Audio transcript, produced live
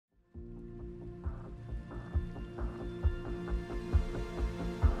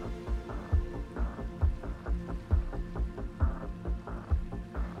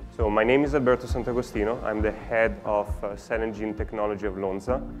my name is Alberto Santagostino. I'm the head of cell and gene technology of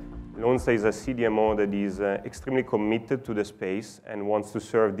Lonza. Lonza is a CDMO that is extremely committed to the space and wants to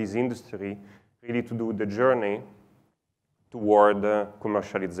serve this industry really to do the journey toward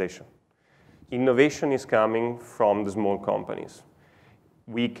commercialization. Innovation is coming from the small companies.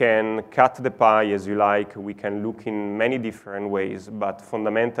 We can cut the pie as you like, we can look in many different ways, but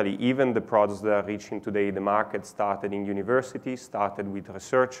fundamentally, even the products that are reaching today the market started in universities, started with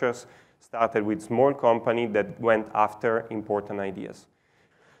researchers, started with small companies that went after important ideas.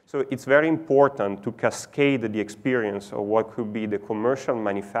 So it's very important to cascade the experience of what could be the commercial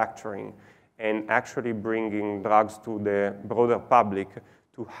manufacturing and actually bringing drugs to the broader public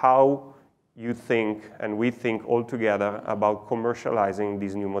to how you think and we think all together about commercializing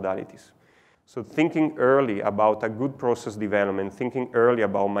these new modalities. So thinking early about a good process development, thinking early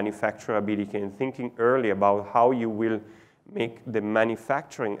about manufacturability, and thinking early about how you will make the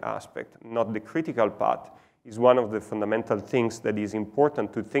manufacturing aspect, not the critical part, is one of the fundamental things that is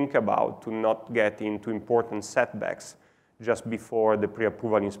important to think about to not get into important setbacks just before the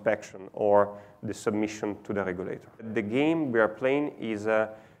pre-approval inspection or the submission to the regulator. The game we are playing is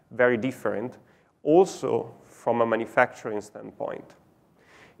very different, also from a manufacturing standpoint.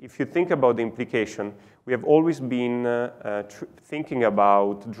 If you think about the implication, we have always been thinking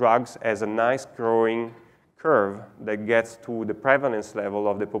about drugs as a nice growing curve that gets to the prevalence level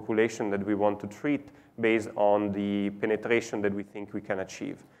of the population that we want to treat based on the penetration that we think we can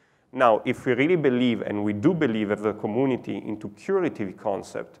achieve. Now, if we really believe, and we do believe as a community, into curative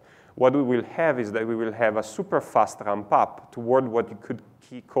concept, what we will have is that we will have a super fast ramp up toward what you could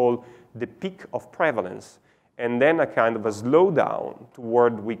call the peak of prevalence, and then a kind of a slowdown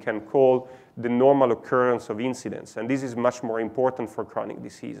toward what we can call the normal occurrence of incidence. And this is much more important for chronic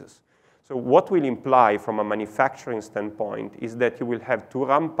diseases. So what will imply from a manufacturing standpoint is that you will have to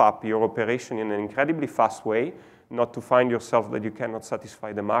ramp up your operation in an incredibly fast way, not to find yourself that you cannot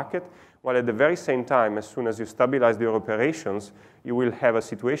satisfy the market, while at the very same time, as soon as you stabilize your operations, you will have a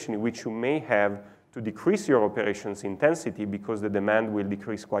situation in which you may have to decrease your operations intensity because the demand will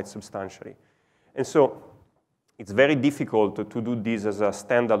decrease quite substantially. And so it's very difficult to do this as a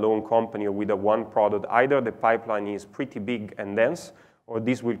standalone company or with a one product. Either the pipeline is pretty big and dense, or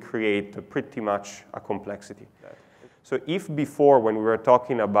this will create pretty much a complexity. So if before, when we were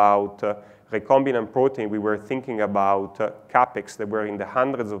talking about recombinant protein, we were thinking about capex that were in the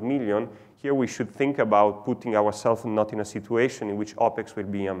hundreds of millions, here we should think about putting ourselves not in a situation in which OpEx will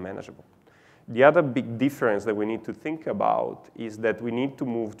be unmanageable. The other big difference that we need to think about is that we need to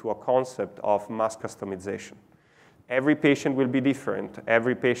move to a concept of mass customization. Every patient will be different.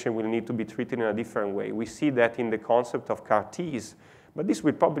 Every patient will need to be treated in a different way. We see that in the concept of CAR-Ts, but this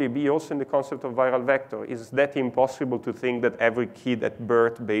will probably be also in the concept of viral vector. Is that impossible to think that every kid at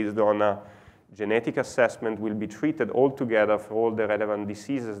birth, based on a genetic assessment, will be treated all together for all the relevant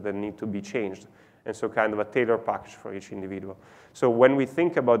diseases that need to be changed? And so kind of a tailored package for each individual. So when we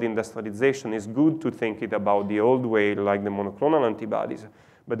think about industrialization, it's good to think it about the old way, like the monoclonal antibodies,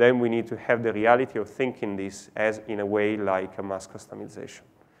 but then we need to have the reality of thinking this as in a way like a mass customization.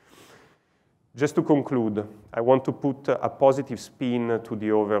 Just to conclude, I want to put a positive spin to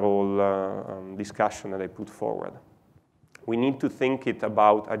the overall discussion that I put forward. We need to think it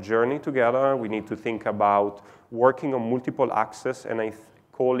about a journey together. We need to think about working on multiple axes, and I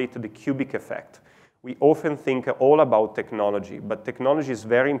call it the cubic effect. We often think all about technology, but technology is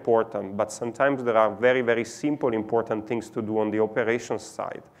very important, but sometimes there are very, very simple, important things to do on the operations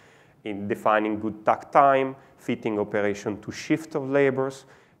side, in defining good takt time, fitting operation to shift of labors,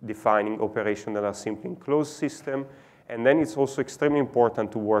 defining operations that are simply in closed system, and then it's also extremely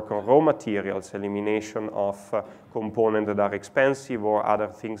important to work on raw materials, elimination of components that are expensive or other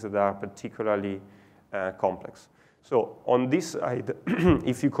things that are particularly complex. So on this side,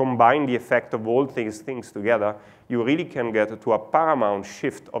 if you combine the effect of all these things together, you really can get to a paramount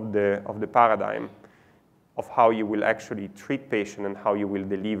shift of the paradigm of how you will actually treat patients and how you will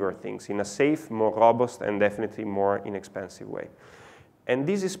deliver things in a safe, more robust, and definitely more inexpensive way. And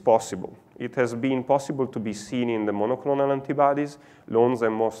this is possible. It has been possible to be seen in the monoclonal antibodies. Lonza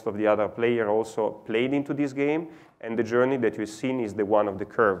and most of the other players also played into this game. And the journey that you've seen is the one of the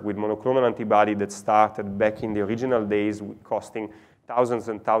curve, with monoclonal antibody that started back in the original days costing thousands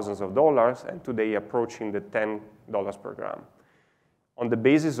and thousands of dollars, and today approaching the $10 per gram. On the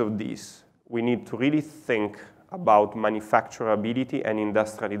basis of this, we need to really think about manufacturability and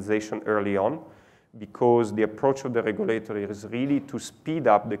industrialization early on, because the approach of the regulator is really to speed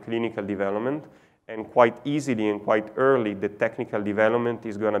up the clinical development, and quite easily and quite early, the technical development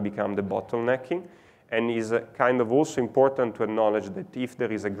is going to become the bottlenecking. And it's kind of also important to acknowledge that if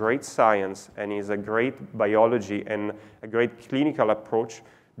there is a great science and is a great biology and a great clinical approach,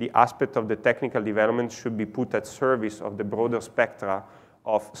 the aspect of the technical development should be put at service of the broader spectra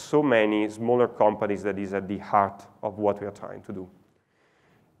of so many smaller companies that is at the heart of what we are trying to do.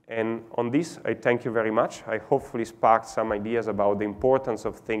 And on this, I thank you very much. I hopefully sparked some ideas about the importance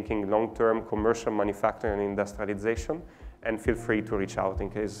of thinking long-term commercial manufacturing and industrialization. And feel free to reach out in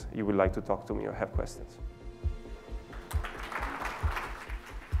case you would like to talk to me or have questions.